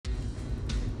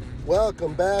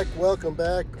Welcome back. Welcome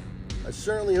back. I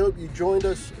certainly hope you joined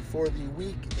us for the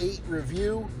Week 8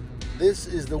 review. This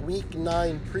is the Week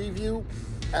 9 preview.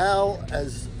 Al,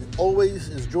 as always,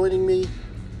 is joining me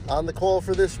on the call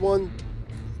for this one.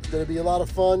 It's going to be a lot of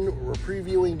fun. We're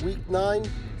previewing Week 9.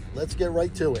 Let's get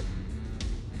right to it.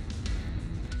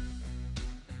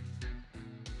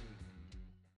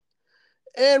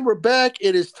 And we're back.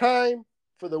 It is time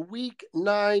for the Week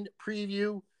 9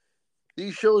 preview.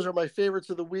 These shows are my favorites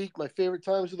of the week, my favorite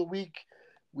times of the week.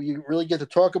 We really get to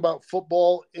talk about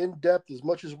football in depth as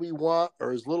much as we want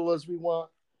or as little as we want.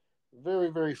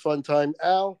 Very, very fun time.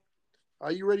 Al,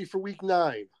 are you ready for Week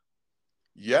 9?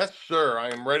 Yes, sir.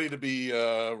 I am ready to be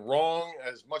wrong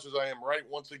as much as I am right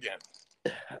once again.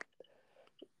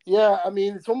 Yeah, I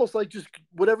mean, it's almost like just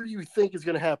whatever you think is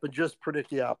going to happen, just predict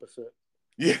the opposite.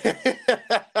 Yeah,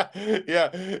 yeah.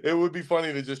 It would be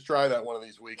funny to just try that one of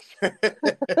these weeks.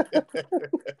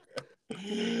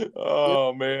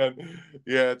 Oh man,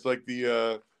 yeah. It's like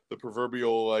the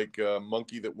proverbial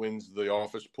monkey that wins the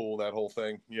office pool. That whole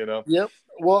thing, you know. Yep.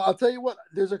 Well, I'll tell you what.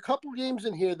 There's a couple games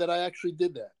in here that I actually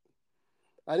did that.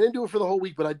 I didn't do it for the whole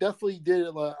week, but I definitely did it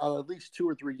on at least 2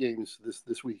 or 3 games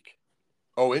this week.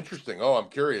 Oh, interesting. Oh, I'm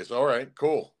curious. All right,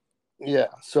 cool. Yeah.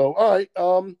 So, all right.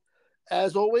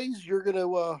 As always, you're gonna.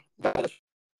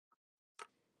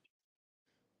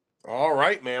 All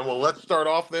right, man. Well, let's start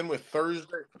off then with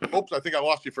Thursday. Oops, I think I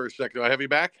lost you for a second. Do I have you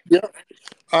back? Yep.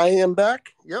 I am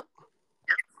back. Yep.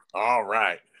 All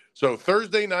right. So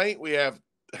Thursday night we have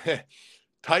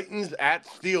Titans at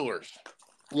Steelers.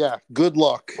 Yeah. Good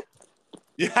luck.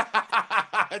 Yeah,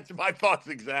 that's my thoughts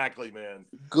exactly, man.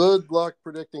 Good luck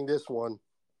predicting this one.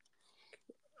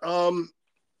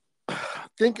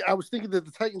 I was thinking that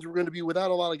the Titans were going to be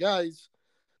without a lot of guys,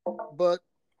 but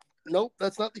nope,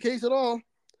 that's not the case at all.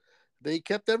 They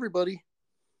kept everybody.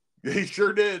 He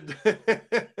sure did.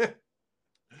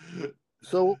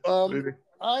 So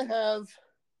I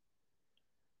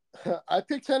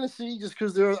picked Tennessee just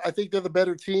because I think they're the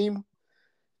better team.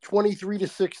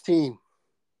 23-16.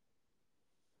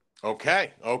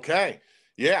 Okay.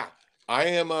 Yeah. I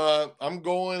am I'm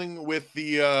going with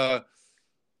the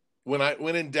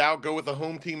when in doubt, go with the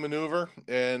home team maneuver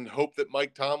and hope that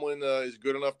Mike Tomlin is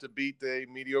good enough to beat a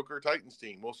mediocre Titans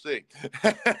team. We'll see.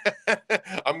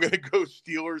 I'm going to go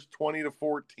Steelers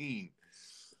 20-14.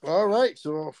 All right,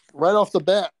 so right off the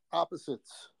bat,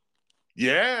 opposites.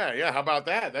 Yeah. How about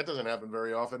that? That doesn't happen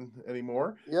very often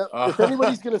anymore. Yep. If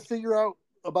anybody's going to figure out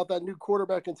about that new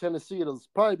quarterback in Tennessee, it'll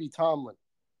probably be Tomlin.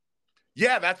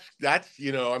 Yeah, that's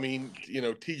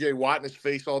TJ Watt in his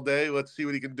face all day. Let's see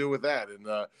what he can do with that. And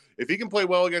if he can play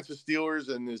well against the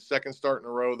Steelers and his second start in a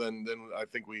row, then I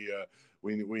think we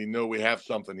know we have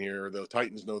something here. The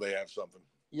Titans know they have something.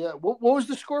 Yeah. What was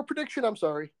the score prediction? I'm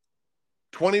sorry.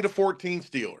 20-14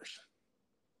 Steelers.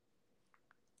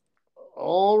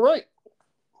 All right.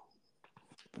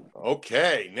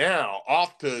 Okay, now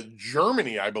off to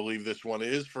Germany. I believe this one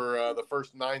is for the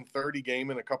first 9:30 game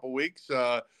in a couple weeks.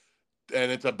 And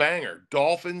it's a banger.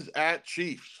 Dolphins at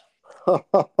Chiefs.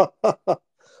 Well,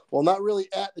 not really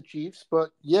at the Chiefs,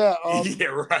 but yeah. Yeah,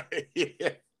 right.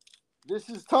 Yeah. This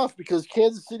is tough because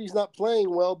Kansas City's not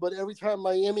playing well, but every time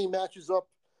Miami matches up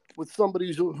with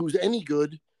somebody who's any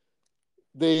good,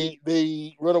 they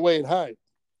run away and hide.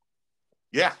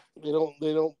 Yeah. They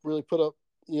don't really put up,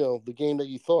 the game that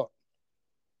you thought.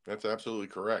 That's absolutely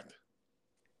correct.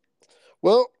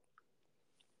 Well,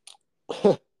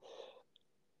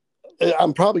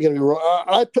 I'm probably going to be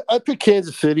wrong. I picked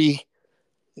Kansas City.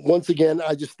 Once again,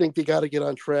 I just think they got to get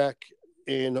on track.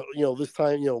 And, this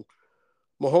time,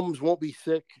 Mahomes won't be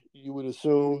sick, you would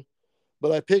assume.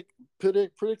 But I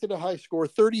predicted a high score,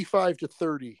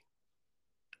 35-30.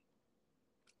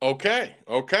 Okay.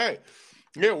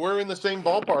 Yeah, we're in the same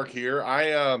ballpark here.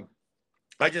 I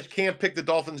just can't pick the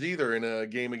Dolphins either in a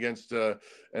game against an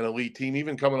elite team,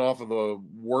 even coming off of the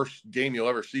worst game you'll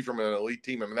ever see from an elite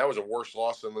team. I mean, that was a worse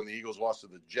loss than when the Eagles lost to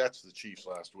the Jets, the Chiefs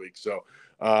last week. So,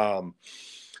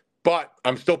 but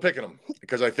I'm still picking them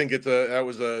because I think that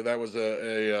was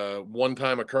a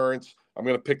one-time occurrence. I'm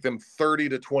going to pick them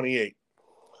 30-28.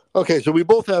 Okay, so we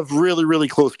both have really, really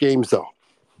close games, though.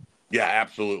 Yeah,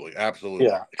 absolutely.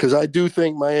 Yeah, because I do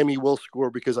think Miami will score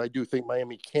because I do think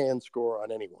Miami can score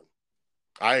on anyone.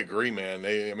 I agree, man.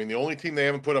 The only team they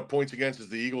haven't put up points against is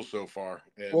the Eagles so far.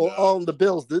 And, the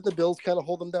Bills. Didn't the Bills kind of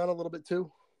hold them down a little bit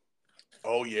too?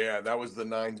 Oh yeah, that was the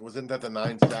 9. Wasn't that the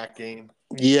 9 sack game?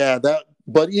 Yeah, that.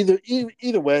 But either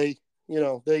way,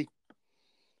 they.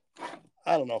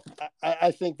 I don't know. I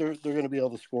think they're going to be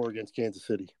able to score against Kansas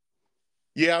City.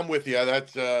 Yeah, I'm with you.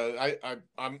 That's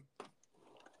I'm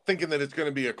thinking that it's going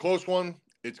to be a close one.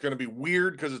 it's going to be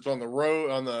weird because it's on the road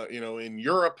in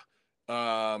Europe.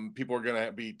 People are going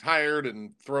to be tired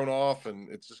and thrown off, and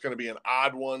it's just going to be an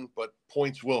odd one, but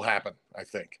points will happen, I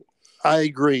think. I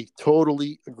agree.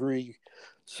 Totally agree.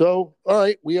 So, all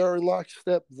right, we are in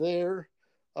lockstep there.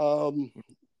 I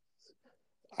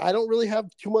don't really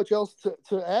have too much else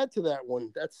to add to that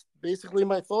one. That's basically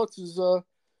my thoughts. Is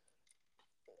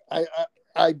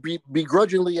I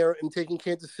begrudgingly am taking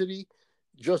Kansas City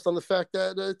just on the fact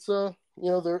that it's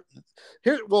they're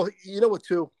here. Well, you know what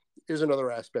too? Here's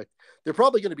another aspect. They're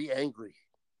probably going to be angry.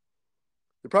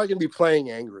 They're probably going to be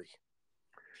playing angry.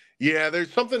 Yeah,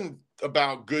 there's something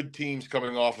about good teams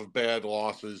coming off of bad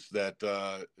losses that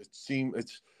I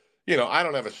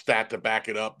don't have a stat to back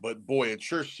it up, but boy, it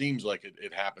sure seems like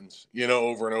it happens,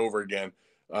 over and over again.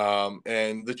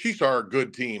 And the Chiefs are a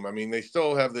good team. I mean, they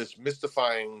still have this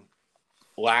mystifying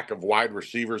lack of wide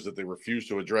receivers that they refuse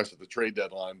to address at the trade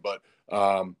deadline. But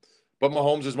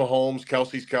Mahomes is Mahomes,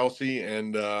 Kelsey's Kelsey,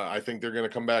 and I think they're going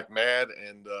to come back mad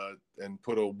and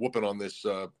put a whooping on this.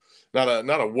 Not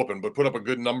a whooping, but put up a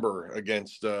good number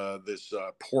against this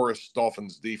porous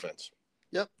Dolphins defense.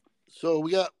 Yep. So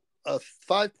we got a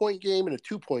 5-point game and a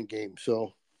 2-point game.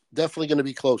 So definitely going to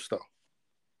be close, though.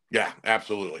 Yeah,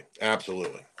 absolutely.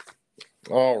 Absolutely.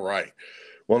 All right.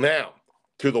 Well, now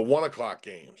to the 1:00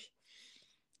 games.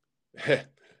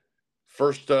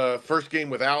 First game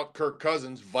without Kirk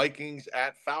Cousins, Vikings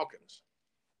at Falcons.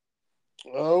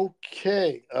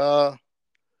 Okay.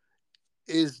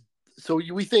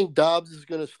 We think Dobbs is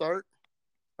going to start?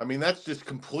 I mean, that's just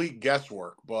complete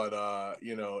guesswork, but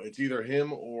it's either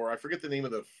him or I forget the name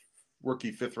of the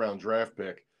rookie 5th-round draft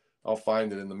pick. I'll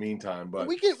find it in the meantime. But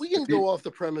we can go off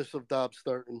the premise of Dobbs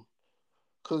starting,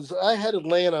 because I had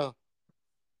Atlanta,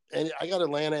 and I got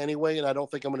Atlanta anyway, and I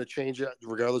don't think I'm going to change it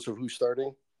regardless of who's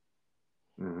starting.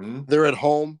 Mm-hmm. They're at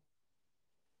home,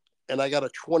 and I got a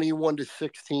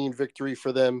 21-16 victory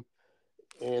for them.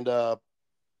 And I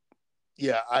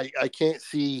can't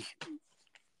see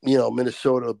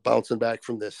Minnesota bouncing back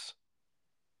from this.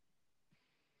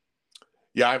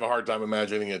 Yeah, I have a hard time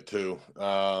imagining it too.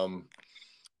 I'm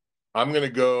going to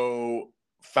go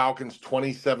Falcons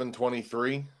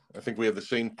 27-23. I think we have the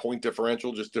same point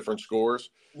differential, just different scores.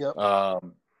 Yep.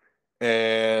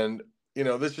 And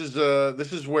this is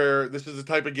the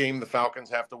type of game the Falcons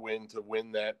have to win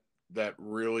that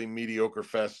really mediocre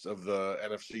fest of the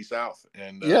NFC South,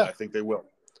 and I think they will.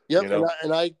 Yep,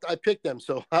 and I picked them,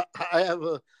 so I have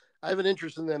an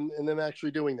interest in them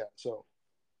actually doing that. So.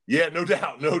 Yeah, no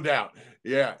doubt.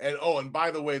 Yeah, and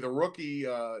by the way, the rookie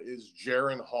is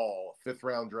Jaren Hall,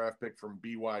 5th-round draft pick from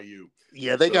BYU.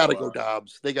 Yeah, they got to go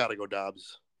Dobbs.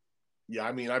 Yeah,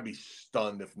 I mean, I'd be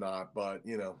stunned if not, but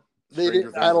they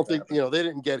didn't. I don't think they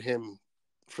didn't get him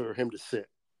for him to sit.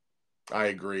 I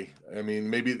agree. I mean,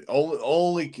 maybe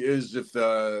only is if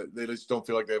they just don't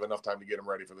feel like they have enough time to get him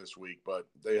ready for this week, but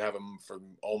they have him for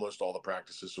almost all the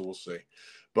practices, so we'll see.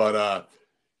 But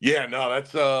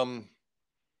that's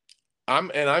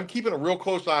I'm keeping a real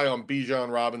close eye on Bijan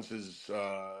Robinson's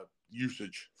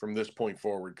usage from this point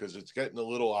forward because it's getting a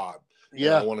little odd.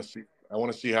 Yeah, I want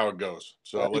to see how it goes.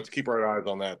 So let's keep our eyes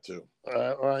on that too.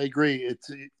 I agree.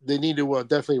 They need to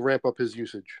definitely ramp up his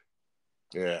usage.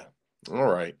 Yeah.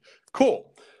 All right.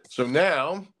 Cool. So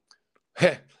now,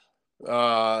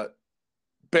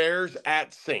 Bears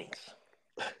at Saints.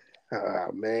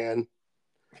 Oh, man.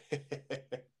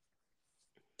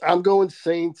 I'm going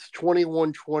Saints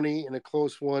 21-20 in a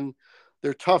close one.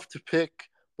 They're tough to pick,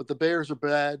 but the Bears are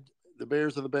bad. The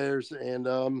Bears are the Bears. And,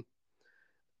 the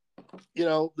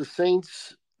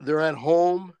Saints, they're at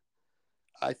home.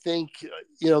 I think,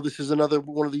 this is another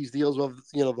one of these deals of,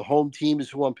 the home team is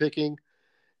who I'm picking.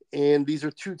 And these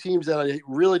are two teams that I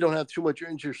really don't have too much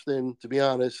interest in, to be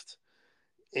honest.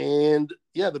 And,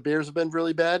 the Bears have been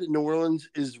really bad. And New Orleans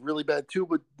is really bad too,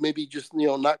 but maybe just,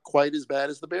 not quite as bad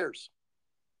as the Bears.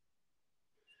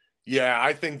 Yeah,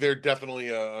 I think they're definitely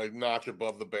a notch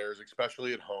above the Bears,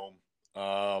 especially at home.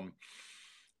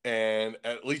 And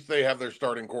at least they have their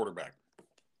starting quarterback.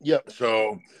 Yep.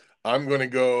 So I'm going to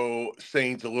go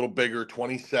Saints a little bigger,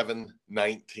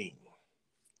 27-19.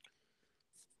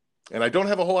 And I don't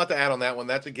have a whole lot to add on that one.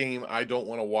 That's a game I don't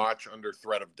want to watch under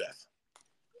threat of death.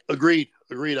 Agreed.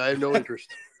 I have no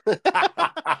interest.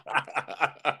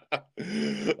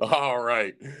 All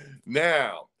right.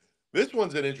 Now, this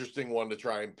one's an interesting one to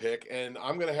try and pick, and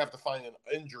I'm going to have to find an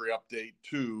injury update,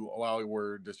 too, while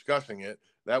we're discussing it.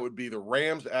 That would be the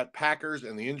Rams at Packers,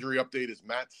 and the injury update is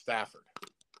Matt Stafford.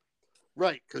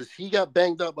 Right, because he got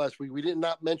banged up last week. We did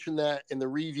not mention that in the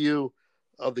review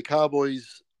of the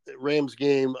Cowboys-Rams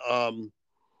game.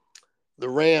 The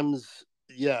Rams,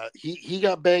 Yeah, he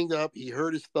got banged up. He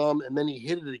hurt his thumb, and then he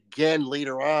hit it again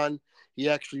later on. He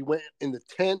actually went in the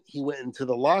tent. He went into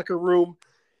the locker room.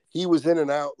 He was in and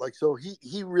out. Like, so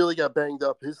he really got banged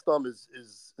up. His thumb is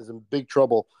in big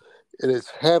trouble. It is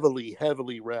heavily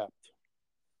wrapped.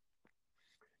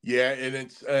 Yeah,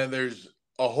 and there's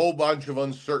a whole bunch of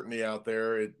uncertainty out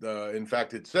there. In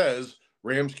fact, it says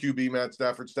Rams QB Matt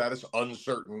Stafford status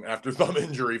uncertain after thumb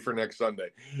injury for next Sunday.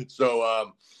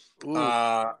 So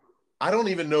I don't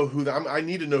even know I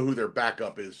need to know who their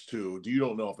backup is too. You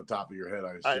don't know off the top of your head,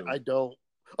 I assume. I don't.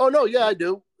 Oh no, yeah, I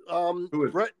do. Who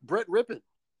is Brett Rippon.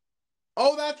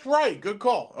 Oh, that's right. Good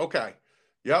call. Okay.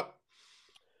 Yep.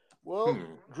 Well,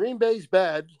 Green Bay's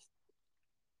bad,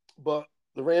 but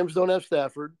the Rams don't have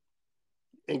Stafford,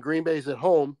 and Green Bay's at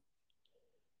home.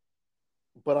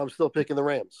 But I'm still picking the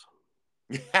Rams.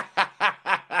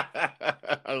 I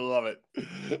love it.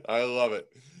 I love it.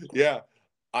 Yeah,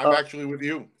 I'm actually with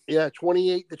you. Yeah,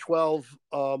 28-12.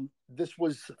 This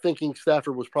was thinking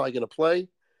Stafford was probably going to play,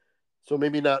 so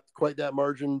maybe not quite that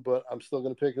margin, but I'm still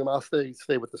going to pick them. I'll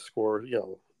stay with the score.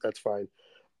 That's fine.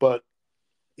 But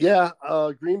yeah,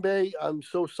 Green Bay, I'm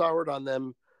so soured on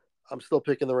them. I'm still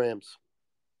picking the Rams.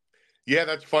 Yeah,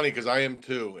 that's funny because I am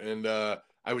too. And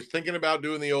I was thinking about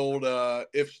doing the old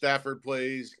if Stafford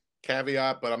plays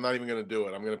caveat, but I'm not even going to do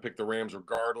it. I'm going to pick the Rams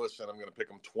regardless, and I'm going to pick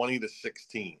them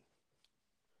 20-16.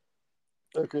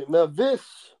 Okay, now this,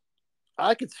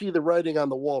 I could see the writing on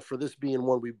the wall for this being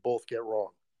one we both get wrong.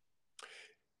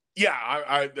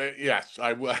 Yeah, yes,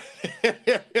 I will.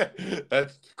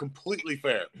 That's completely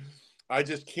fair. I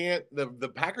just can't.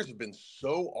 The Packers have been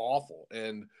so awful,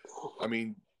 and I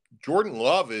mean, Jordan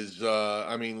Love is.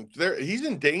 He's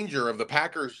in danger of the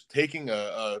Packers taking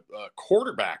a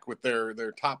quarterback with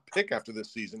their top pick after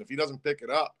this season if he doesn't pick it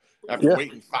up after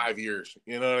waiting 5 years.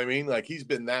 You know what I mean? Like he's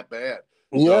been that bad.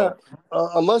 Yeah,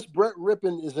 unless Brett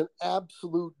Rippon is an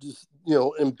absolute,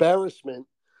 embarrassment.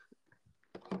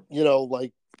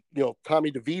 Like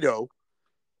Tommy DeVito,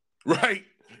 right?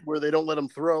 Where they don't let him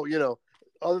throw.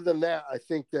 Other than that, I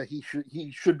think that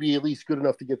he should be at least good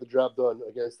enough to get the job done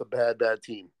against a bad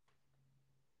team.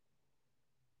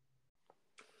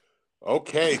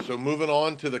 Okay, so moving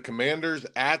on to the Commanders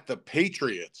at the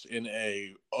Patriots in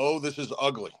this is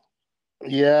ugly.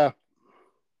 Yeah.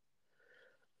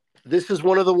 This is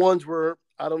one of the ones where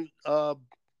I don't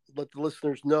let the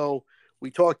listeners know. We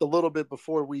talked a little bit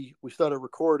before we started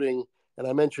recording, and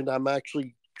I mentioned I'm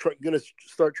actually going to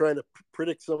start trying to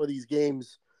predict some of these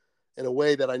games in a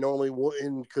way that I normally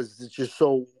wouldn't because it's just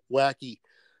so wacky.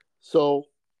 So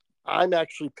I'm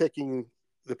actually picking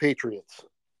the Patriots.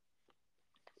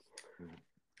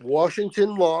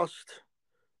 Washington lost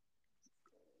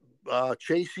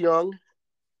Chase Young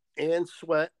and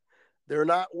Sweat. They're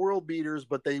not world beaters,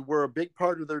 but they were a big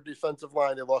part of their defensive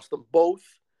line. They lost them both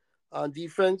on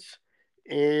defense.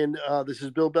 And this is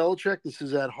Bill Belichick. This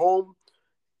is at home.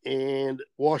 And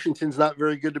Washington's not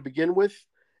very good to begin with.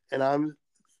 And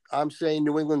I'm saying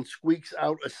New England squeaks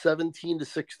out a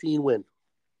 17-16 win.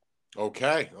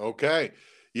 Okay.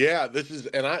 Yeah,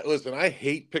 I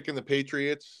hate picking the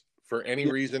Patriots for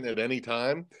any reason at any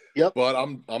time. Yep. But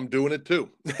I'm doing it too.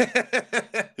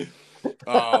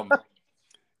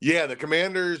 Yeah, the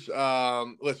Commanders,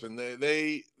 listen,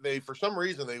 they for some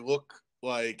reason they look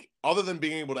like, other than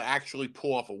being able to actually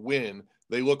pull off a win,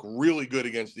 they look really good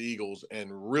against the Eagles and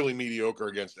really mediocre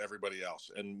against everybody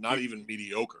else. And not even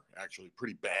mediocre, actually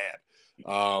pretty bad.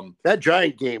 That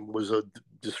Giant game was a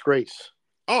disgrace.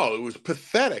 Oh, it was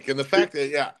pathetic. And the fact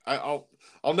that,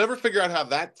 I'll never figure out how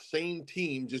that same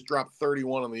team just dropped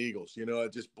 31 on the Eagles.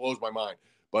 It just blows my mind.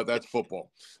 But that's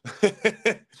football.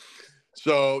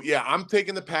 So, yeah, I'm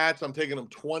taking the Pats. I'm taking them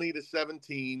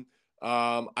 20-17.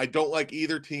 I don't like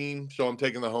either team, so I'm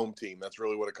taking the home team. That's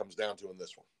really what it comes down to in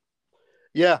this one.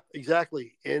 Yeah,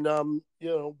 exactly. And,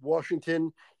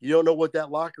 Washington, you don't know what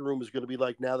that locker room is going to be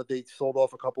like now that they sold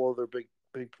off a couple of their big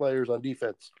players on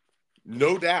defense.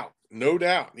 No doubt.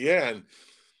 Yeah, and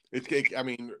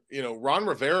Ron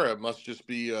Rivera must just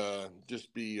be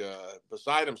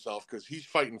beside himself because he's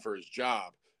fighting for his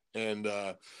job, and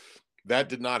that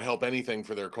did not help anything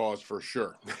for their cause for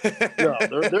sure. No,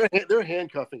 they're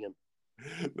handcuffing him.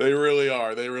 They really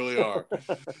are.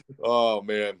 Oh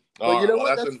man! But you know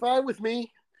what? That's fine with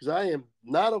me because I am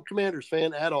not a Commanders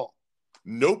fan at all.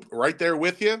 Nope, right there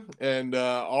with you, and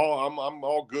I'm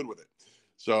all good with it.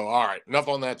 So, all right, enough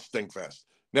on that stinkfest.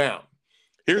 Now,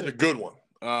 here's a good one: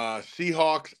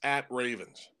 Seahawks at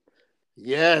Ravens.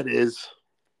 Yeah, it is.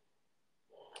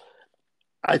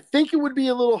 I think it would be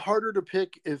a little harder to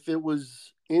pick if it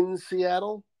was in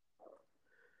Seattle.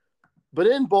 But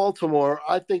in Baltimore,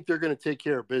 I think they're going to take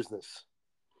care of business.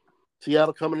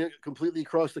 Seattle coming in completely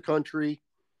across the country.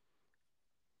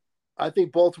 I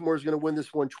think Baltimore is going to win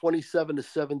this one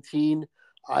 27-17.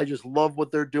 I just love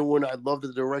what they're doing. I love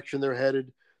the direction they're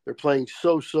headed. They're playing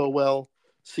so well.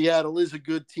 Seattle is a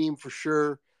good team for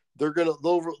sure.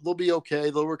 They'll be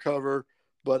okay. They'll recover.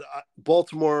 But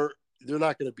Baltimore, they're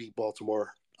not going to beat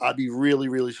Baltimore. I'd be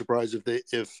really surprised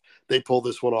if they pull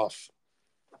this one off.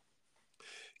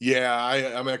 Yeah,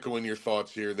 I'm echoing your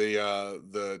thoughts here.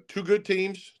 The two good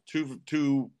teams,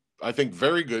 two I think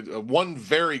very good, one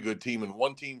very good team and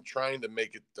one team trying to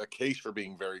make it a case for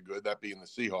being very good, that being the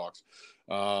Seahawks.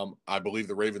 I believe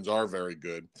the Ravens are very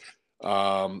good.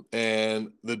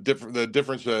 And the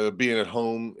difference of being at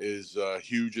home is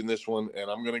huge in this one, and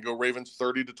I'm going to go Ravens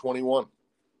 30-21.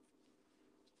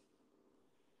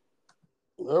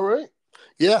 All right.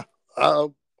 Yeah.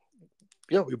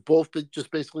 We both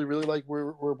just basically really like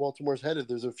where Baltimore's headed.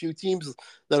 There's a few teams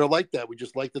that are like that. We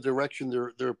just like the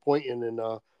direction they're pointing, and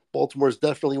Baltimore's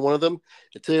definitely one of them.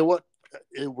 I tell you what,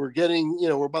 we're getting,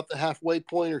 we're about the halfway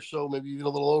point or so, maybe even a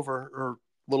little over or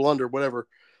a little under, whatever.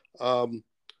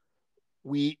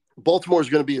 Baltimore's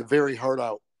going to be a very hard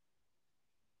out.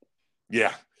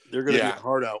 Yeah, they're going to be a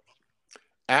hard out.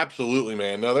 Absolutely,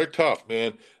 man. No, they're tough,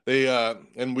 man. They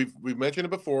and we've mentioned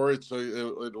it before. It's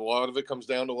a lot of it comes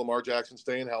down to Lamar Jackson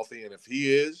staying healthy, and if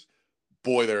he is,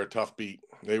 boy, they're a tough beat.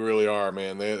 They really are,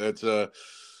 man. That's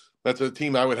a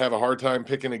team I would have a hard time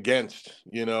picking against.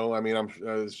 I mean, I'm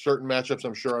certain matchups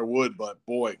I'm sure I would, but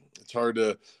boy, it's hard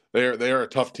to. They are a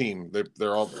tough team.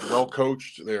 They're all well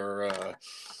coached. They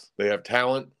have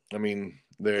talent. I mean,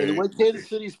 and the way Kansas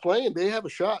City's playing, they have a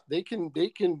shot. They can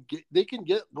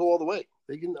go all the way.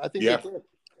 They can. I think they can.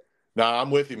 No,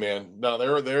 I'm with you, man. No,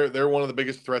 they're one of the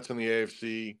biggest threats in the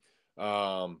AFC.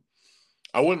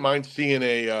 I wouldn't mind seeing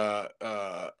a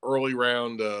early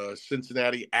round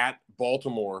Cincinnati at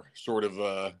Baltimore sort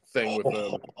of thing with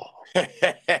them,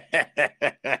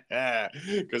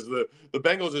 because the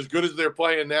Bengals, as good as they're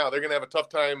playing now, they're going to have a tough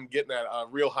time getting that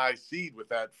real high seed with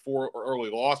that 4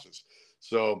 early losses.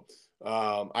 So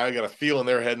I got a feeling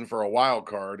they're heading for a wild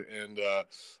card, and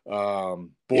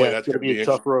boy, that's going to be a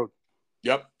tough road.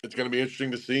 Yep, it's going to be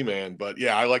interesting to see, man. But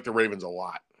yeah, I like the Ravens a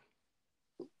lot.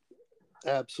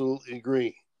 Absolutely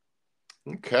agree.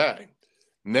 Okay,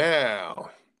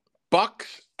 now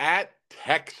Bucks at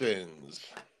Texans.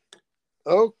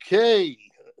 Okay,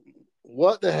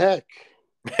 what the heck?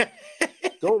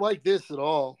 Don't like this at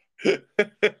all.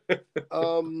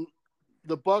 The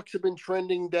Bucks have been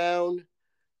trending down.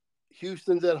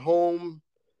 Houston's at home.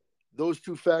 Those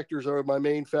two factors are my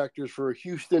main factors for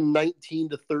Houston.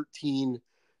 19-13,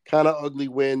 kind of ugly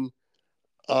win.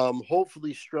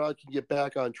 Hopefully Stroud can get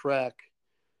back on track.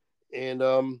 And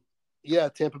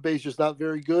Tampa Bay's just not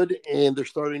very good, and they're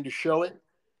starting to show it.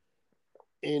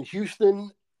 And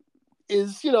Houston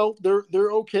is,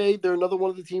 they're okay. They're another one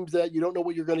of the teams that you don't know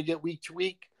what you're going to get week to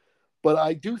week. But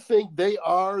I do think they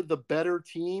are the better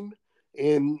team,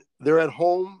 and they're at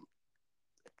home.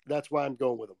 That's why I'm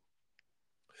going with them.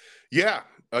 Yeah,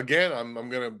 again, I'm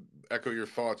going to echo your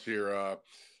thoughts here.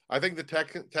 I think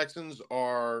the Texans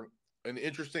are an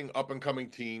interesting up-and-coming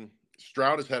team.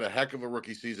 Stroud has had a heck of a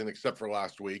rookie season, except for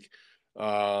last week.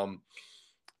 And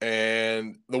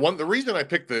the reason I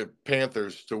picked the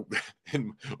Panthers to,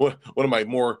 in one of my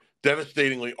more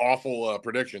devastatingly awful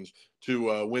predictions,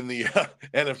 to win the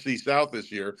NFC South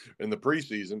this year in the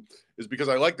preseason is because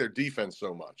I like their defense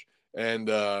so much. And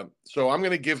so I'm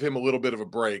going to give him a little bit of a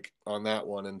break on that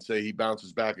one and say he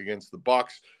bounces back against the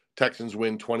Bucks. Texans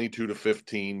win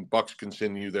 22-15. Bucks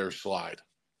continue their slide.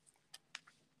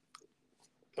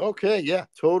 Okay, yeah,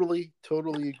 totally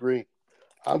agree.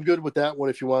 I'm good with that one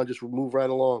if you want to just move right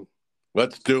along.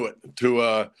 Let's do it.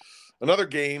 To another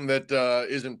game that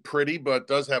isn't pretty but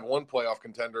does have one playoff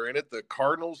contender in it, the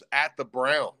Cardinals at the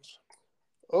Browns.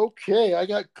 Okay, I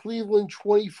got Cleveland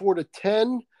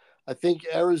 24-10. I think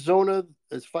Arizona,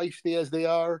 as feisty as they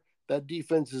are, that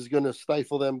defense is going to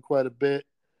stifle them quite a bit.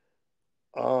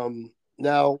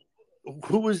 Now,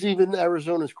 who is even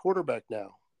Arizona's quarterback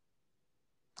now?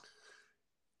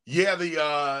 Yeah,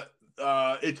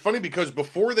 it's funny because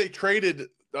before they traded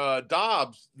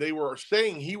Dobbs, they were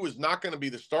saying he was not going to be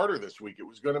the starter this week. It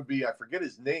was going to be, I forget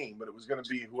his name, but it was going to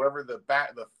be whoever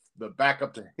the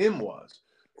backup to him was.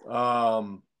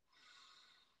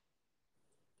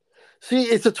 See,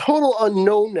 it's a total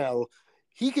unknown now.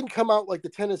 He can come out like the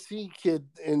Tennessee kid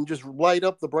and just light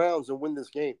up the Browns and win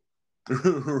this game.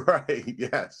 Right.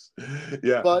 Yes.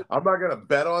 Yeah. But I'm not going to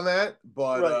bet on that,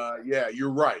 but right. Yeah,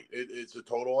 you're right. It's a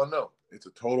total unknown. It's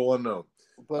a total unknown.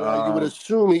 But you would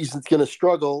assume he's going to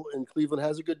struggle, and Cleveland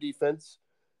has a good defense.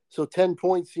 So 10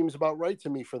 points seems about right to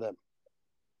me for them.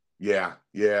 Yeah,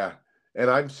 yeah. And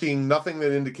I'm seeing nothing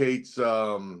that indicates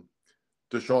Deshaun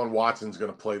Watson's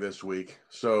going to play this week.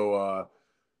 So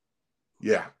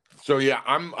yeah. So yeah,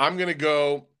 I'm going to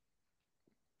go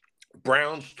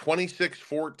Browns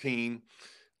 26-14.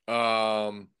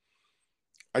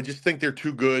 I just think they're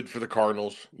too good for the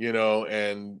Cardinals,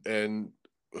 and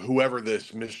whoever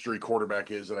this mystery quarterback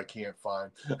is that I can't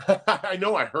find. I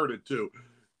know I heard it too.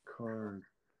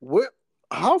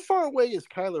 How far away is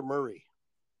Kyler Murray?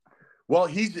 Well,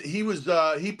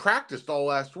 he practiced all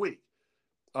last week.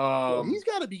 Well, he's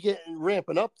got to be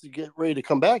ramping up to get ready to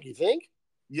come back. You think?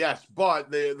 Yes, but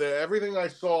the everything I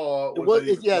saw was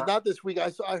not this week.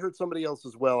 I heard somebody else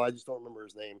as well. I just don't remember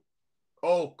his name.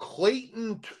 Oh,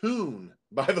 Clayton Tune,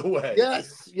 by the way.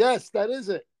 Yes, that is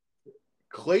it.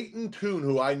 Clayton Tune,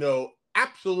 who I know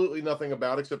absolutely nothing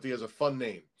about except he has a fun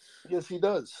name. Yes, he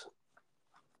does.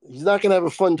 He's not going to have a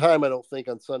fun time, I don't think,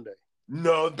 on Sunday.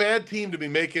 No, bad team to be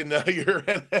making your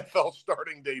NFL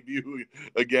starting debut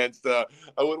against. I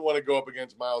wouldn't want to go up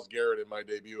against Myles Garrett in my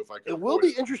debut if I could. It will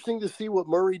be interesting to see what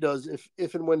Murray does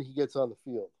if and when he gets on the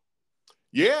field.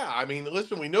 Yeah, I mean,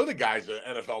 listen, we know the guy's an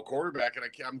NFL quarterback, and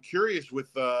I'm curious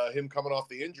with him coming off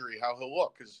the injury how he'll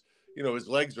look because his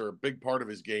legs are a big part of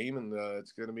his game, and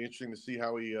it's going to be interesting to see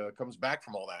how he comes back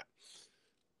from all that.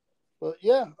 Well,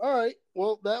 yeah, all right.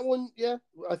 Well, that one, yeah,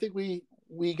 I think we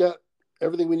got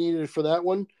everything we needed for that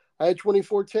one. I had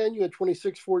 24-10. You had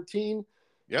 26-14.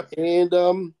 Yep.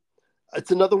 And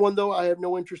it's another one though I have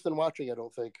no interest in watching. I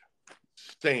don't think.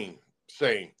 Same.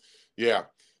 Yeah.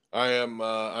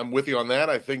 I'm with you on that.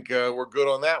 I think we're good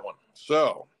on that one.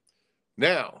 So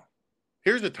now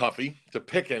here's a toughie to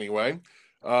pick anyway.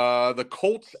 The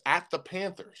Colts at the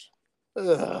Panthers.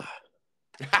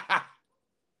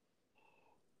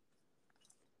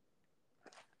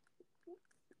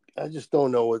 I just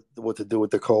don't know what to do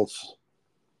with the Colts.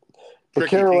 But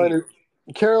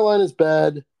Carolina's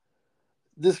bad.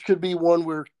 This could be one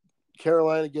where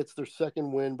Carolina gets their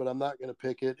second win, but I'm not going to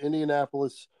pick it.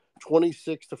 Indianapolis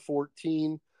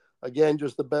 26-14. Again,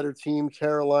 just the better team.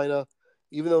 Carolina,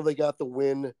 even though they got the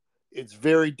win, it's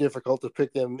very difficult to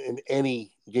pick them in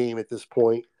any game at this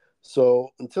point. So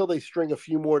until they string a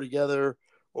few more together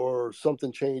or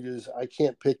something changes, I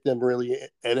can't pick them really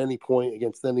at any point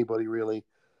against anybody really.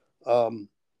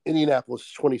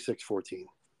 Indianapolis 26-14.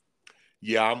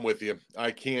 Yeah, I'm with you. I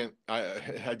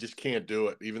just can't do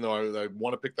it. Even though I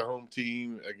want to pick the home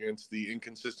team against the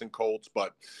inconsistent Colts,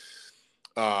 but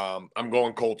I'm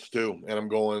going Colts too, and I'm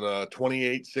going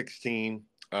 28-16.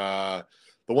 The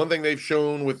one thing they've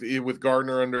shown with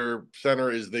Gardner under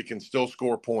center is they can still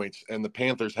score points, and the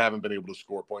Panthers haven't been able to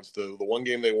score points. The one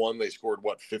game they won, they scored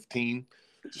 15.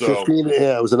 So 15.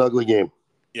 Yeah, it was an ugly game.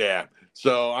 Yeah.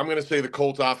 So I'm going to say the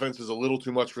Colts offense is a little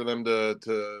too much for them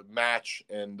to match,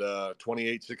 and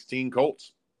 28-16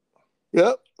 Colts.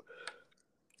 Yep.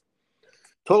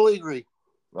 Totally agree.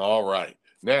 All right.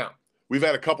 Now, we've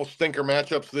had a couple stinker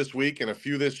matchups this week and a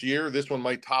few this year. This one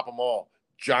might top them all.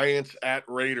 Giants at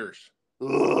Raiders.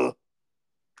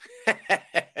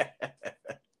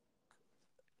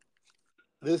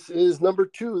 This is number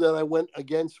 2 that I went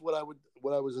against what I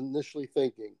was initially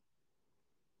thinking.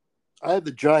 I had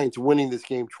the Giants winning this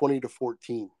game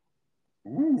 20-14.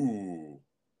 Ooh.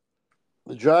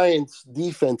 The Giants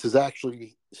defense is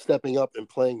actually stepping up and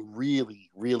playing really,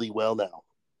 really well now.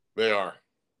 They are.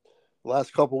 The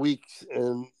last couple of weeks,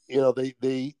 and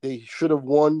they should have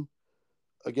won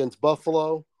against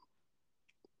Buffalo.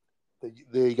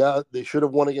 They should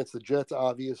have won against the Jets,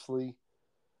 obviously.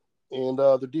 And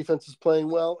their defense is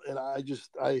playing well, and I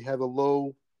have a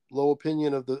low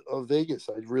opinion of Vegas.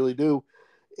 I really do.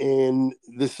 And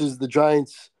this is the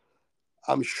Giants,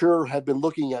 I'm sure, have been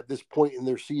looking at this point in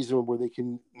their season where they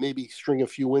can maybe string a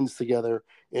few wins together,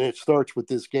 and it starts with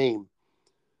this game.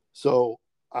 So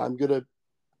I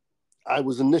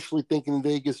was initially thinking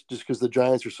Vegas just because the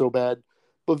Giants are so bad,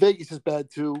 but Vegas is bad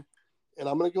too. And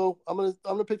I'm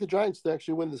gonna pick the Giants to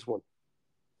actually win this one.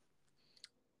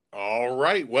 All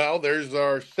right. Well, there's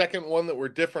our second one that we're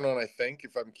different on, I think,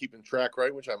 if I'm keeping track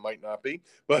right, which I might not be.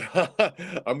 But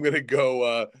I'm going to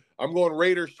go I'm going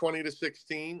Raiders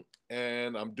 20-16,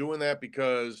 and I'm doing that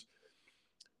because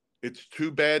it's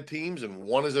 2 bad teams and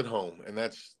one is at home, and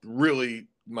that's really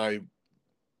my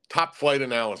top flight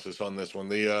analysis on this one.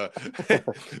 The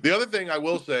the other thing I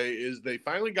will say is they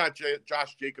finally got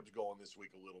Josh Jacobs going this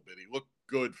week a little bit. He looked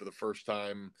good for the first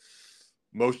time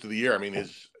most of the year. I mean,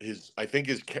 I think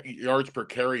his yards per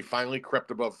carry finally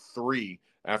crept above 3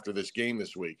 after this game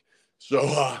this week.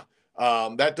 So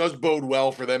that does bode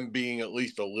well for them being at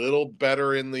least a little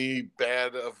better in the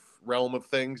bad of realm of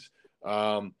things.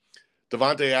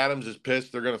 Devontae Adams is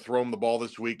pissed. They're going to throw him the ball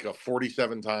this week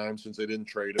 47 times since they didn't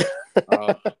trade him.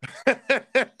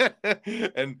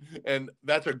 And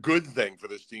that's a good thing for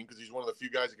this team because he's one of the few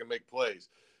guys that can make plays.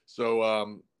 So,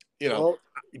 Well,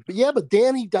 but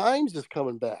Danny Dimes is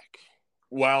coming back.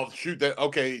 Well, shoot that.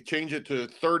 Okay, change it to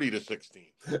 30-16.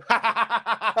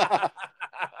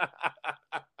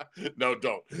 No,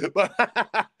 don't.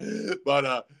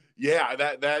 But yeah,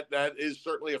 that is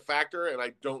certainly a factor, and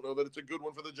I don't know that it's a good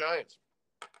one for the Giants.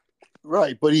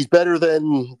 Right, but he's better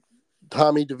than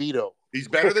Tommy DeVito. He's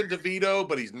better than DeVito,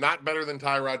 but he's not better than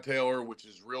Tyrod Taylor, which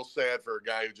is real sad for a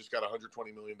guy who just got a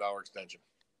 $120 million extension.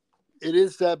 It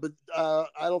is sad, but I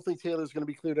don't think Taylor's going to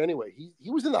be cleared anyway. He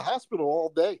was in the hospital all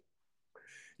day.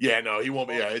 Yeah, no, he won't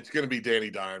be. Yeah, it's going to be Danny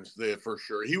Dimes for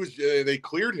sure. He was. They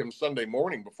cleared him Sunday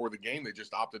morning before the game. They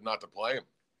just opted not to play him.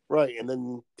 Right, and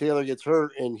then Taylor gets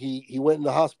hurt, and he went in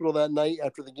the hospital that night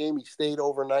after the game. He stayed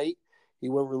overnight. He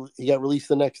got released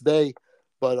the next day,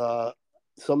 but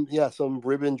some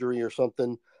rib injury or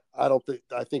something. I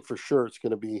think for sure it's going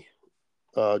to be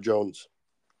Jones.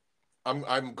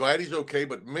 I'm glad he's okay,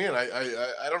 but man,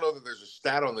 I don't know that there's a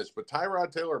stat on this, but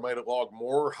Tyrod Taylor might have logged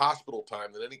more hospital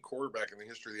time than any quarterback in the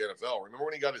history of the NFL. Remember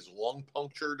when he got his lung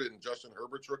punctured in Justin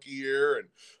Herbert's rookie year and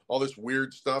all this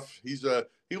weird stuff? He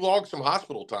logged some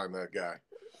hospital time, that guy.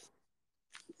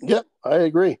 Yep, I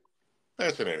agree.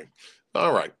 Fascinating.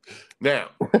 All right, now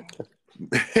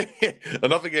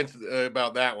enough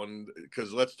about that one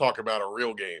because let's talk about a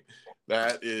real game.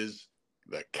 That is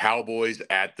the Cowboys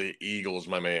at the Eagles,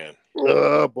 my man.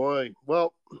 Oh, boy.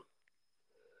 Well,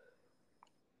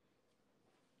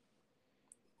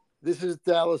 this is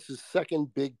Dallas's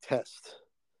second big test,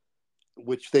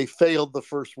 which they failed the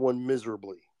first one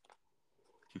miserably.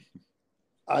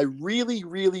 I really,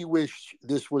 really wish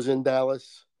this was in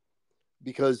Dallas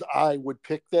because I would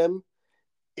pick them.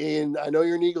 And I know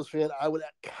you're an Eagles fan. I would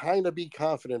kind of be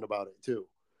confident about it, too.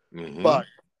 Mm-hmm. But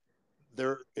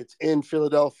it's in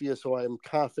Philadelphia, so I am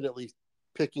confidently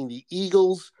picking the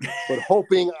Eagles, but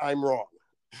hoping I'm wrong.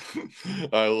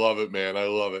 I love it, man. I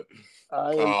love it.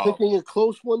 I am picking a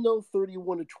close one, though,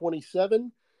 31-27.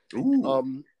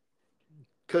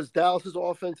 Because Dallas's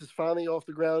offense is finally off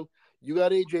the ground. You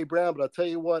got A.J. Brown, but I'll tell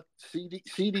you what,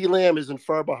 CeeDee Lamb isn't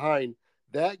far behind.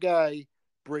 That guy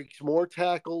breaks more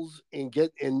tackles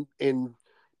and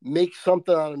makes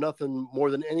something out of nothing more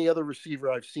than any other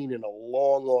receiver I've seen in a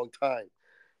long, long time.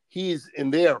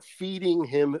 They are feeding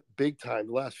him big time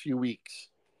the last few weeks.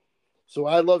 So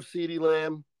I love CeeDee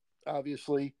Lamb,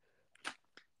 obviously.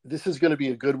 This is going to be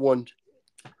a good one.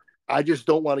 I just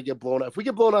don't want to get blown out. If we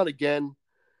get blown out again,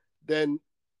 then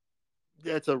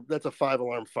that's a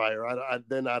 5-alarm fire.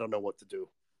 Then I don't know what to do.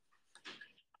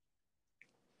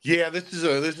 Yeah, this is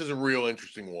a real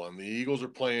interesting one. The Eagles are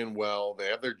playing well. They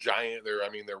have their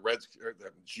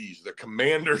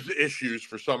Commanders issues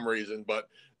for some reason, but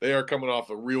they are coming off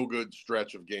a real good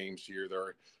stretch of games here.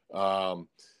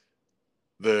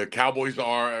 The Cowboys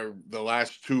the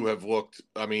last two have looked.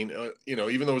 I mean,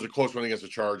 even though it was a close one against the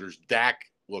Chargers, Dak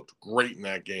looked great in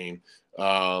that game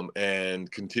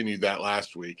and continued that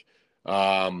last week.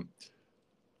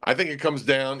 I think it comes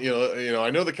down, I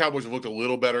know the Cowboys have looked a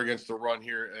little better against the run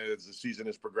here as the season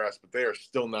has progressed, but they are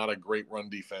still not a great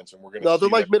run defense, and we're going to. No, they're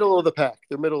like middle of the pack.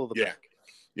 They're middle of the pack.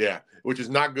 Yeah, which is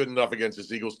not good enough against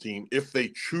this Eagles team if they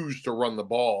choose to run the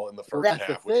ball in the first half.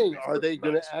 That's the thing. Are they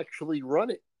going to actually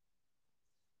run it?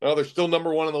 Well, they're still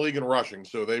number one in the league in rushing,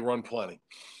 so they run plenty.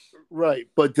 Right,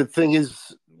 but the thing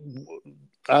is,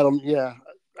 I don't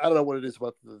know what it is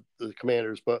about the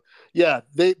Commanders, but yeah,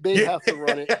 they have to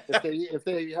run it. If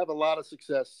they have a lot of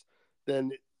success,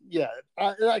 then yeah,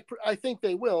 I think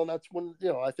they will, and that's when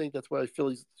I think that's why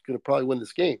Philly's going to probably win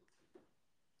this game.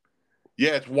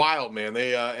 Yeah, it's wild, man.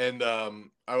 They I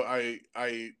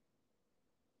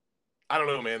don't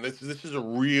know, man. This is a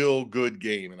real good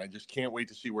game, and I just can't wait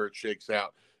to see where it shakes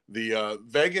out. The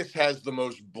Vegas has the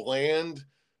most bland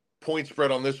point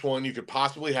spread on this one you could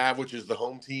possibly have, which is the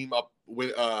home team up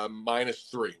with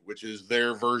 -3, which is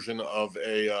their version of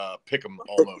a pick'em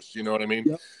almost. You know what I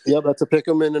mean? Yep, that's a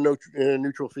pick'em in a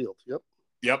neutral field.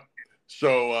 Yep.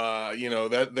 So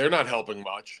that they're not helping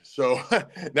much. So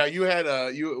now you had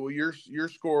your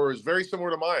score is very similar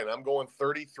to mine. I'm going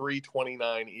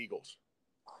 33-29 Eagles.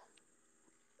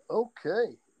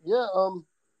 Okay. Yeah.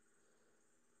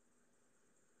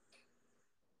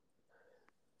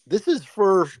 This is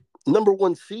for number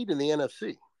 1 seed in the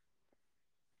NFC.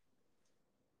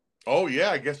 Oh yeah,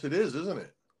 I guess it is, isn't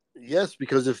it? Yes,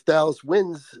 because if Dallas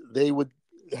wins, they would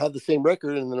have the same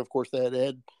record, and then of course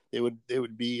they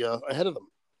would be ahead of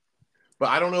them. But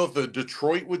I don't know if the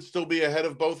Detroit would still be ahead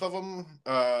of both of them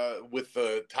with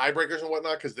the tiebreakers and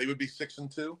whatnot, because they would be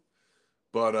 6-2.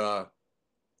 But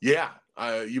yeah,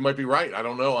 you might be right. I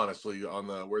don't know, honestly, on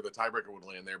where the tiebreaker would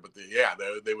land there. But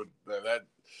they would.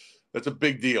 That's a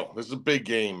big deal. This is a big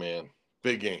game, man.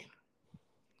 Big game.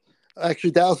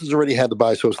 Actually, Dallas has already had the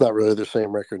bye, so it's not really the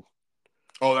same record.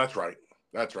 Oh, that's right.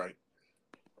 That's right.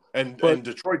 And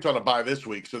Detroit's on a bye this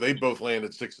week, so they both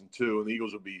landed 6-2, and the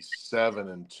Eagles would be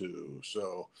 7-2.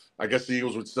 So I guess the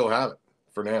Eagles would still have it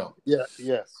for now. Yeah,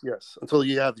 yes. Until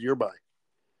you have your bye.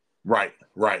 Right.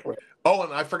 Oh,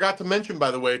 and I forgot to mention,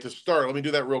 by the way, to start. Let me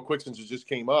do that real quick since it just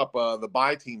came up. The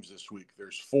bye teams this week.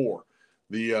 There's 4.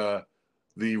 The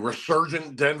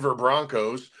resurgent Denver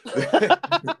Broncos, the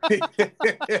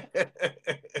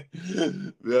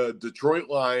Detroit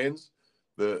Lions,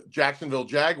 the Jacksonville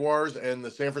Jaguars, and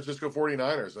the San Francisco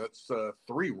 49ers. That's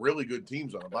 3 really good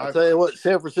teams on a bye. I'll tell you what,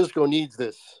 San Francisco needs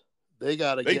this. They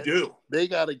do. They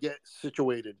gotta get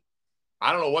situated.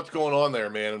 I don't know what's going on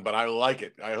there, man, but I like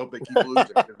it. I hope they keep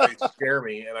losing because they scare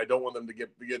me, and I don't want them to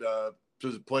get to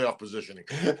playoff positioning.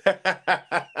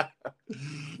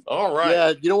 All right.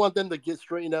 Yeah, you don't want them to get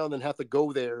straightened out and then have to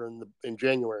go there in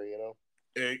January, you know?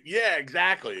 Yeah,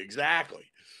 exactly.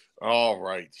 All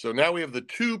right. So now we have the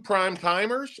 2 prime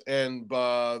timers, and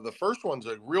the first one's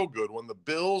a real good one, the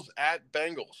Bills at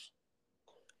Bengals.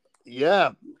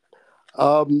 Yeah.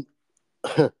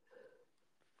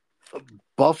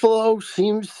 Buffalo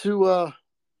seems to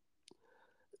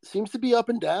be up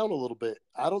and down a little bit.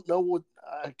 I don't know what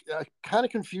I'm kind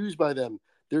of confused by them.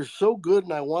 They're so good,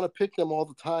 and I want to pick them all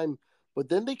the time, but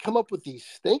then they come up with these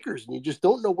stinkers, and you just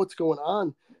don't know what's going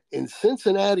on. And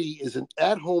Cincinnati is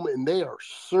at home, and they are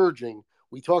surging.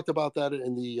 We talked about that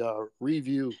in the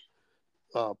review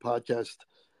podcast,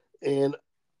 and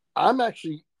I'm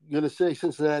actually going to say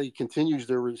Cincinnati continues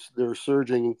their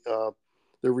surging,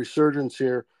 their resurgence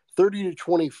here.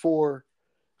 30-24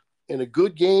 in a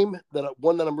good game,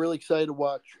 one that I'm really excited to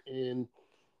watch. And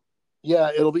yeah,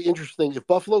 it'll be interesting. If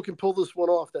Buffalo can pull this one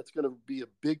off, that's going to be a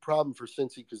big problem for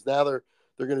Cincy, because now they're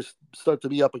going to start to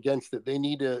be up against it. They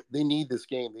need this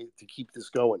game to keep this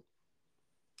going.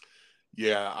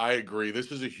 Yeah, I agree. This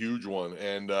is a huge one.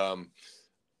 And,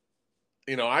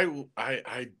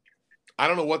 I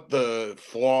don't know what the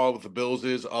flaw with the Bills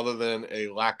is other than a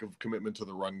lack of commitment to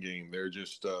the run game. They're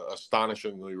just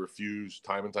astonishingly refused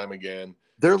time and time again.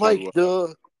 They're like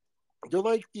the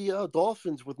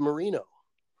Dolphins with Marino.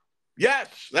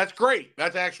 Yes, that's great.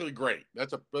 That's actually great.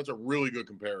 That's a really good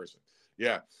comparison.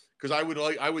 Yeah, because I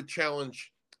would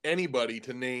challenge anybody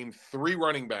to name 3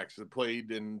 running backs that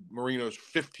played in Marino's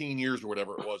 15 years or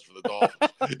whatever it was for the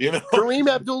Dolphins. Kareem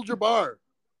Abdul-Jabbar.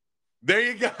 There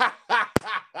you go.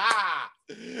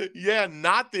 Yeah,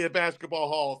 not the Basketball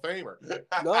Hall of Famer.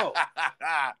 No.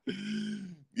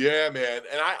 Yeah, man.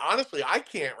 And I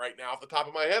can't right now off the top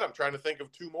of my head. I'm trying to think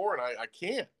of 2 more, and I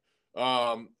can't.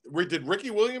 Did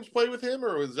Ricky Williams play with him,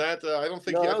 or was that? I don't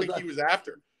think. I think he was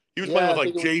after. He was playing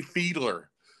with Jay Fiedler.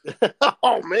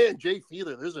 Oh man, Jay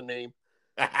Fiedler. There's a name.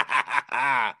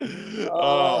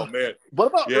 Oh man. What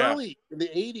about early in the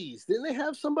 80s? Didn't they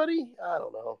have somebody? I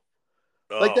don't know.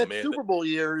 Super Bowl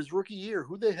year, his rookie year.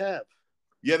 Who'd they have?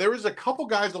 Yeah, there was a couple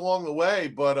guys along the way,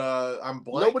 but I'm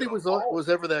blanking. Nobody was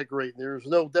ever that great. There's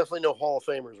definitely no Hall of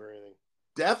Famers or anything.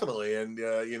 Definitely, and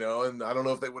and I don't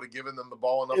know if they would have given them the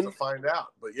ball enough to find out.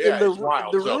 But yeah, it's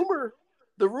wild.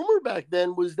 The rumor back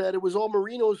then was that it was all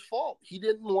Marino's fault. He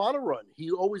didn't want to run.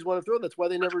 He always wanted to throw. That's why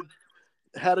they never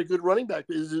had a good running back.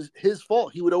 It was his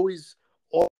fault. He would always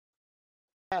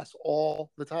pass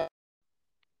all the time.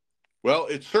 Well,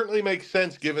 it certainly makes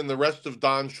sense given the rest of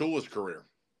Don Shula's career.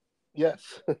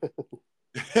 Yes.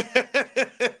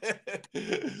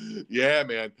 Yeah,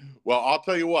 man. Well, I'll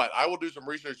tell you what. I will do some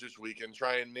research this week and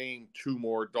try and name 2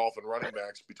 more Dolphin running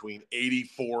backs between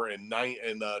 84 and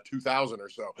 2000 or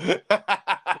so.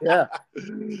 Yeah.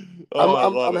 I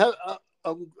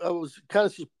was kind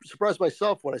of surprised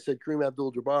myself when I said Kareem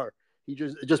Abdul-Jabbar. It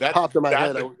just popped in my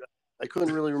head. I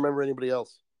couldn't really remember anybody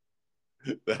else.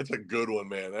 That's a good one,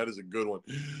 man. That is a good one.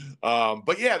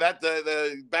 But yeah,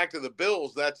 the back to the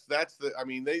Bills. They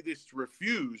just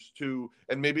refuse to,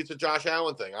 and maybe it's a Josh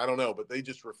Allen thing. I don't know, but they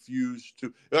just refuse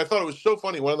to. And I thought it was so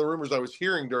funny. One of the rumors I was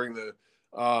hearing during the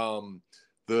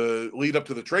lead up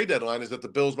to the trade deadline is that the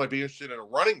Bills might be interested in a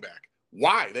running back.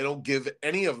 Why? They don't give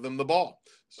any of them the ball.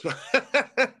 So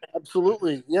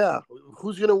Absolutely, yeah.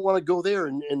 Who's going to want to go there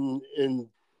and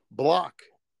block?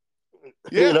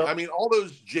 Yeah, I mean, all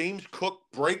those James Cook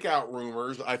breakout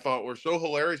rumors I thought were so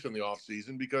hilarious in the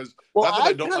offseason because not that I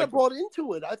I don't kind like of bought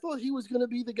into it. I thought he was going to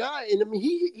be the guy, and I mean,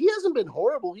 he hasn't been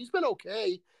horrible. He's been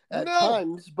okay at no.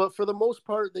 times, but for the most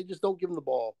part, they just don't give him the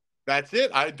ball. That's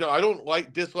it. I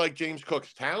don't dislike James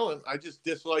Cook's talent. I just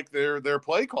dislike their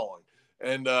play calling.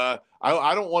 And I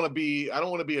don't want to be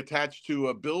attached to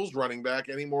a Bills running back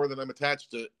any more than I'm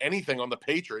attached to anything on the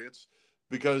Patriots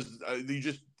because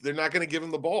they're not going to give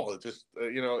him the ball. It's just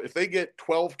if they get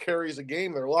 12 carries a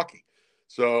game, they're lucky.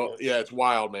 So yeah, it's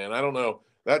wild, man. I don't know.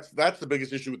 That's the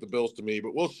biggest issue with the Bills to me,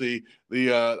 but we'll see.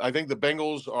 I think the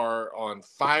Bengals are on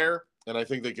fire, and I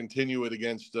think they continue it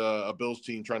against a Bills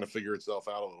team trying to figure itself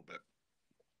out a little bit.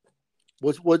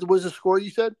 What was the score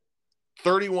you said?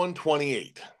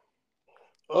 31-28.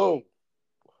 Oh,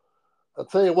 I'll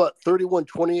tell you what,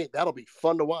 31-28. That'll be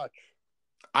fun to watch.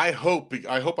 I hope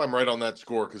I'm right on that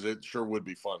score because it sure would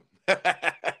be fun.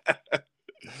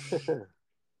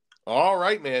 All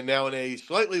right, man. Now in a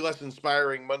slightly less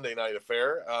inspiring Monday night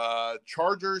affair,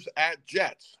 Chargers at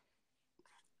Jets.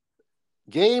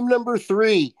 Game number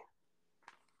 3,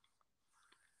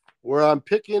 where I'm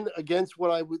picking against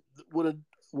what I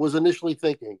was initially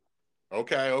thinking.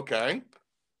 Okay.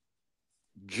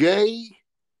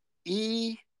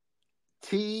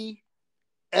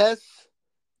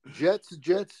 Jets,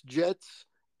 Jets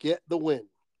get the win.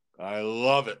 I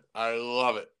love it.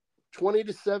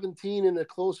 20-17 in a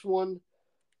close one.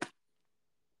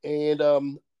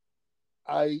 And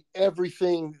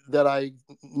everything that I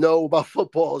know about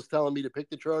football is telling me to pick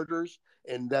the Chargers,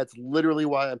 and that's literally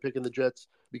why I'm picking the Jets,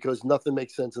 because nothing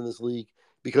makes sense in this league,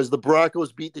 because the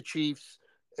Broncos beat the Chiefs,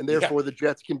 and therefore the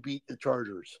Jets can beat the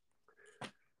Chargers.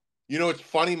 It's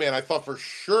funny, man. I thought for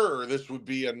sure this would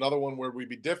be another one where we'd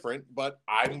be different, but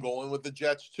I'm going with the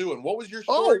Jets too. And what was your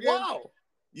score again? Wow.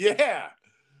 Yeah.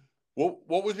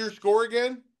 What was your score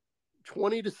again?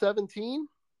 20-17.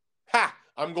 Ha!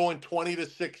 I'm going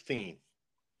 20-16.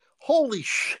 Holy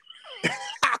shit.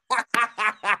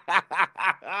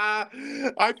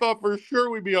 I thought for sure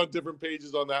we'd be on different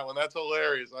pages on that one. That's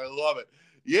hilarious. I love it.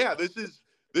 Yeah,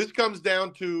 this comes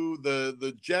down to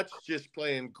the Jets just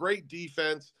playing great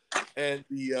defense and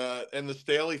the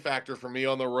Staley factor for me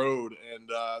on the road, and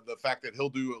the fact that he'll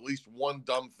do at least one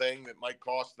dumb thing that might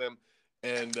cost them.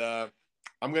 And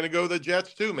I'm going to go the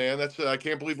Jets too, man. I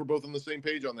can't believe we're both on the same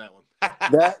page on that one.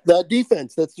 that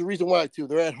defense, that's the reason why too.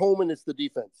 They're at home and it's the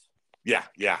defense. Yeah,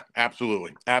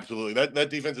 absolutely. That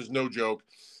defense is no joke.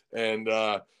 And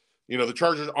the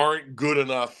Chargers aren't good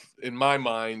enough in my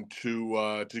mind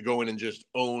to go in and just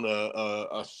own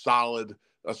a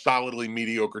solidly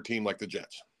mediocre team like the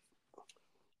Jets.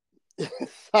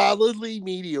 Solidly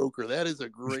mediocre. That's a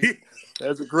great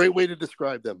way to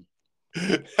describe them.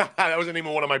 That wasn't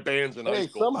even one of my bands in high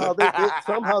school.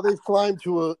 Somehow they've climbed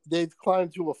to a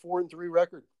 4-3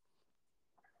 record.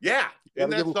 Yeah,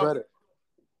 gotta give them credit.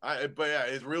 But yeah,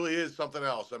 it really is something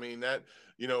else. I mean,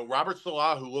 Robert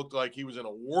Salah, who looked like he was in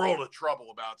a world of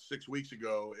trouble about 6 weeks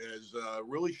ago, has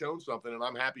really shown something, and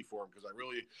I'm happy for him because I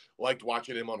really liked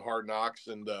watching him on Hard Knocks,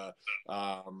 and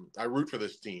I root for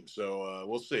this team. So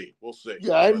we'll see.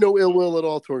 Yeah, I have no ill will at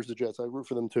all towards the Jets. I root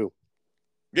for them too.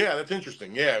 Yeah, that's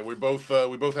interesting. Yeah, we both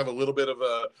have a little bit of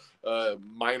a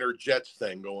minor Jets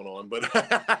thing going on, but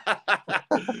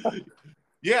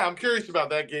yeah, I'm curious about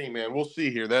that game, man. We'll see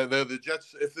here. The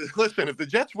Jets. If the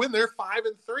Jets win, they're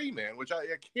 5-3, man, which I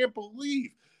can't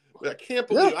believe. I can't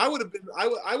believe. Yeah. I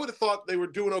would have thought they were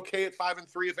doing okay at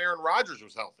 5-3 if Aaron Rodgers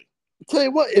was healthy. I'll tell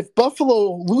you what, if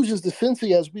Buffalo loses to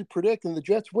Cincy as we predict and the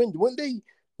Jets win, wouldn't they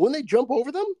jump over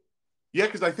them? Yeah,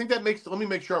 because I think that makes. Let me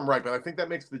make sure I'm right, but I think that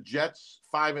makes the Jets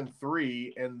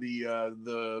 5-3 and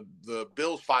the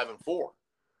Bills 5-4.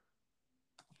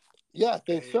 Yeah, I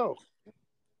think so.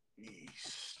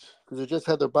 Because they just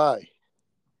had their bye.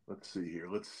 Let's see here.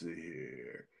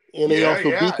 And they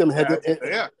also beat them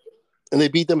and they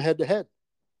beat them head to head.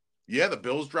 Yeah, the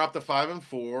Bills dropped to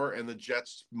 5-4, and the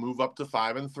Jets move up to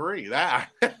 5-3. That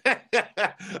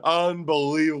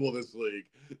unbelievable! This league.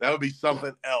 That would be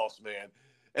something else, man.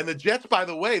 And the Jets, by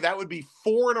the way, that would be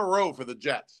 4 in a row for the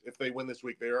Jets if they win this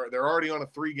week. They're already on a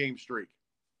 3-game streak.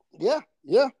 Yeah.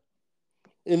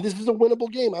 And this is a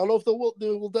winnable game. I don't know if they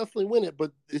will definitely win it,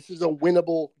 but this is a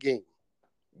winnable game.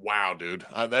 Wow, dude,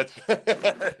 that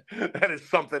is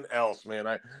something else,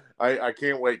 man. I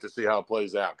can't wait to see how it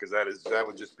plays out because that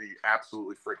would just be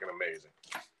absolutely freaking amazing.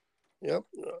 Yep.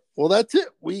 Well, that's it.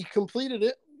 We completed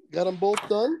it. Got them both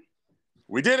done.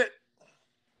 We did it.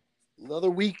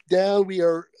 Another week down.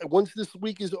 Once this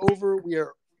week is over, we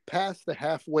are past the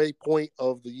halfway point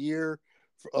of the year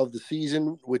of the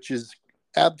season, which is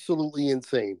absolutely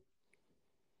insane.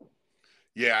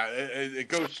 Yeah, it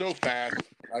goes so fast.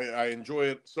 I enjoy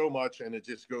it so much, and it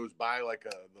just goes by like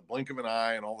the blink of an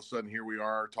eye, and all of a sudden here we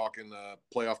are talking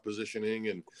playoff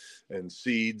positioning and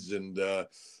seeds, and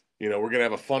we're gonna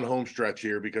have a fun home stretch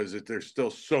here because there's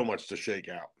still so much to shake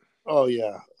out. Oh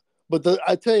yeah, but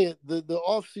I tell you, the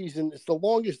off season, it's the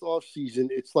longest off season.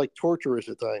 It's like torturous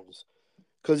at times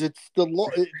because it's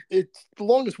it's the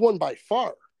longest one by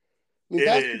far. I mean,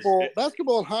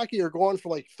 basketball and hockey are gone for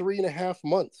like 3.5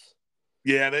 months.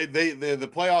 Yeah,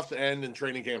 the playoffs end and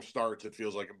training camp starts. It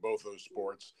feels like in both those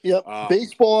sports. Yep.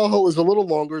 Baseball is a little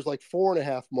longer; it's like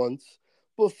 4.5 months.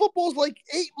 But football's like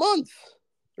 8 months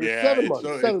or 7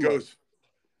 months.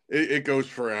 It goes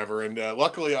forever. And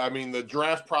luckily, I mean, the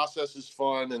draft process is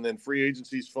fun, and then free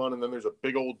agency is fun, and then there's a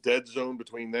big old dead zone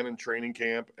between then and training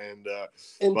camp. And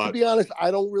to be honest, I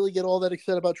don't really get all that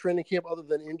excited about training camp other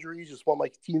than injuries. Just want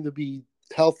my team to be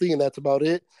healthy, and that's about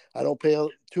it. I don't pay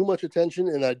too much attention,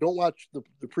 and I don't watch the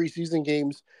preseason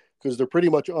games because they're pretty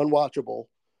much unwatchable.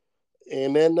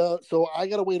 And then, so I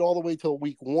got to wait all the way till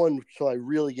week 1 till I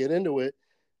really get into it.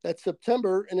 That's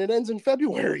September, and it ends in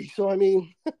February. So, I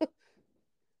mean...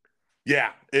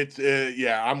 Yeah,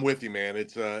 I'm with you, man.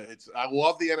 It's I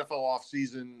love the NFL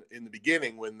offseason in the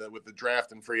beginning with the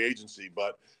draft and free agency,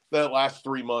 but the last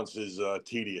 3 months is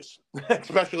tedious.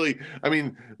 Especially, I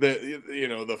mean,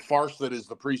 the farce that is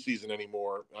the preseason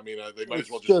anymore. I mean, they might as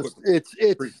well just it's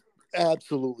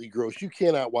absolutely gross. You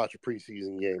cannot watch a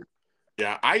preseason game.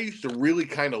 Yeah, I used to really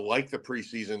kind of like the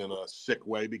preseason in a sick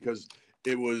way because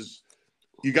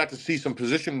you got to see some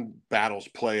position battles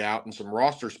play out and some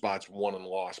roster spots won and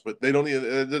lost, but it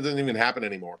doesn't even happen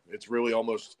anymore. It's really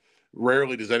almost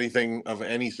rarely does anything of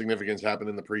any significance happen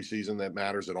in the preseason that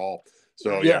matters at all.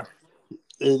 So yeah.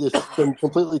 It's been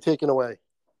completely taken away.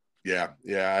 Yeah,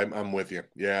 I'm with you.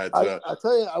 Yeah, I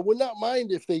tell you, I would not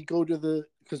mind if they go to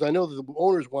because I know that the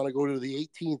owners want to go to the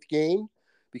 18th game,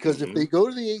 because if they go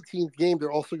to the 18th game,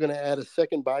 they're also going to add a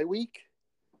second bye week.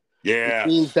 Yeah. It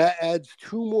means that adds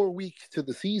 2 more weeks to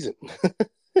the season.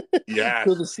 Yeah.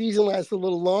 So the season lasts a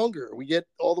little longer. We get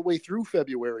all the way through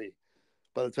February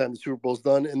by the time the Super Bowl's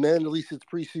done. And then at least it's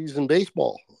preseason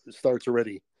baseball. It starts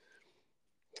already.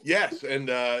 Yes. And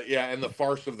and the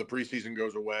farce of the preseason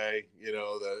goes away.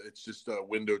 It's just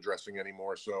window dressing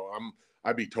anymore. So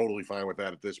I'd be totally fine with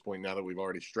that at this point now that we've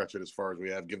already stretched it as far as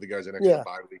we have. Give the guys an extra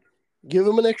bye week. Give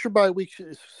them an extra bye week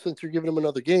since you're giving them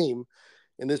another game.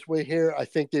 And this way here, I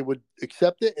think they would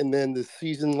accept it. And then the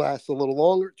season lasts a little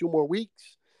longer, 2 more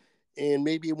weeks. And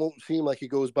maybe it won't seem like it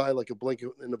goes by like in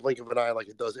the blink of an eye like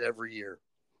it does every year.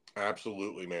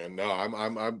 Absolutely, man. No,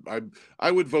 I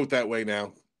would vote that way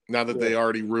now. Now that they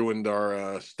already ruined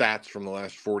our stats from the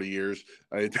last 40 years.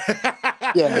 You can't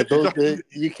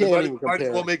even compare. Might as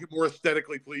well make it more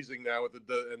aesthetically pleasing now with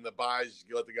the buys.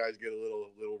 You let the guys get a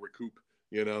little recoup,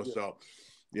 So,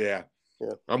 yeah.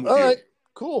 I'm with you. All right,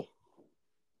 cool.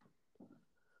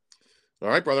 All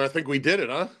right, brother. I think we did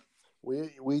it, huh?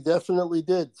 We definitely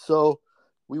did. So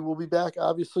we will be back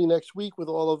obviously next week with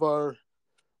all of our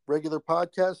regular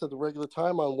podcasts at the regular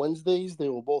time on Wednesdays. They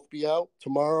will both be out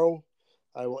tomorrow.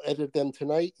 I will edit them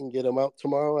tonight and get them out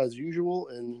tomorrow as usual.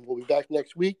 And we'll be back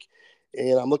next week.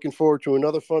 And I'm looking forward to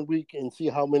another fun week and see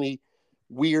how many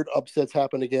weird upsets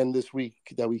happen again this week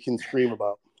that we can scream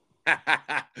about.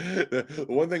 The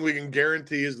one thing we can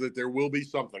guarantee is that there will be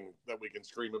something that we can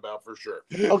scream about for sure.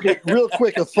 Okay, real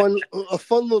quick, a fun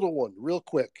little one, real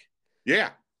quick.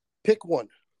 Yeah. Pick one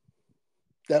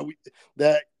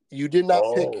that you did not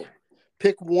pick.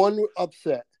 Pick one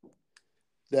upset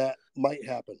that might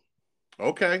happen.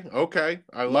 Okay.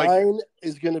 Mine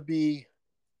is going to be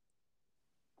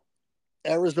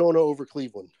Arizona over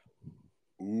Cleveland.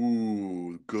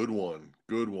 Ooh, good one.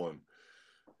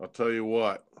 I'll tell you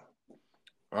what.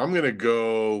 I'm going to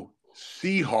go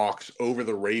Seahawks over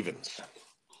the Ravens.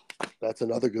 That's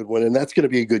another good one, and that's going to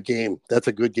be a good game. That's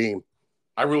a good game.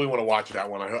 I really want to watch that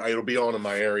one. It'll be on in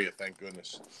my area, thank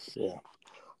goodness. Yeah.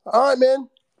 All right, man.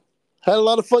 Had a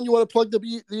lot of fun. You want to plug the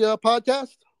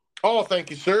podcast? Oh, thank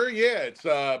you, sir. Yeah, it's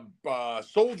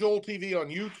Soul Joel TV on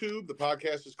YouTube. The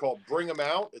podcast is called Bring 'Em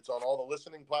Out. It's on all the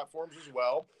listening platforms as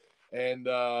well. And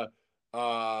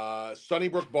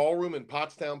Sunnybrook Ballroom in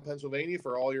Pottstown, Pennsylvania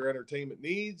for all your entertainment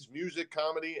needs, music,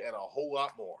 comedy, and a whole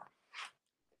lot more.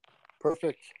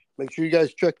 Perfect. Make sure you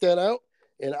guys check that out.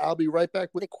 And I'll be right back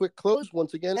with a quick close.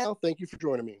 Once again, Al, thank you for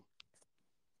joining me.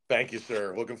 Thank you,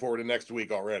 sir. Looking forward to next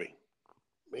week already.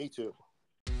 Me too.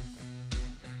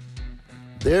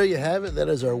 There you have it. That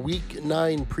is our Week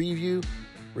 9 preview.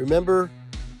 Remember,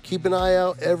 keep an eye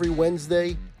out every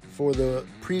Wednesday for the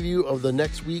preview of the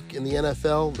next week in the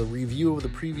NFL, the review of the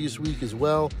previous week as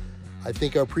well. I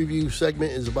think our preview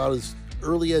segment is about as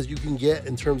early as you can get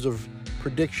in terms of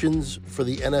predictions for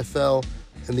the NFL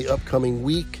and the upcoming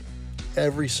week.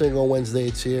 Every single Wednesday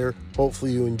it's here.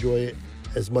 Hopefully you enjoy it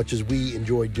as much as we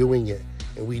enjoy doing it.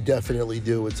 And we definitely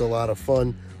do. It's a lot of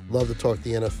fun. Love to talk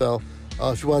the NFL.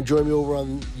 If you want to join me over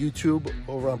on YouTube,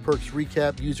 over on Perks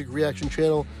Recap Music Reaction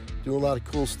channel, doing a lot of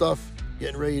cool stuff.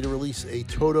 Getting ready to release a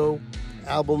Toto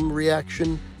album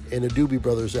reaction and a Doobie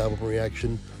Brothers album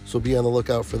reaction. So be on the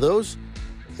lookout for those.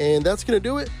 And that's going to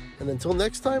do it. And until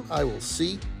next time, I will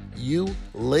see you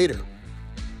later.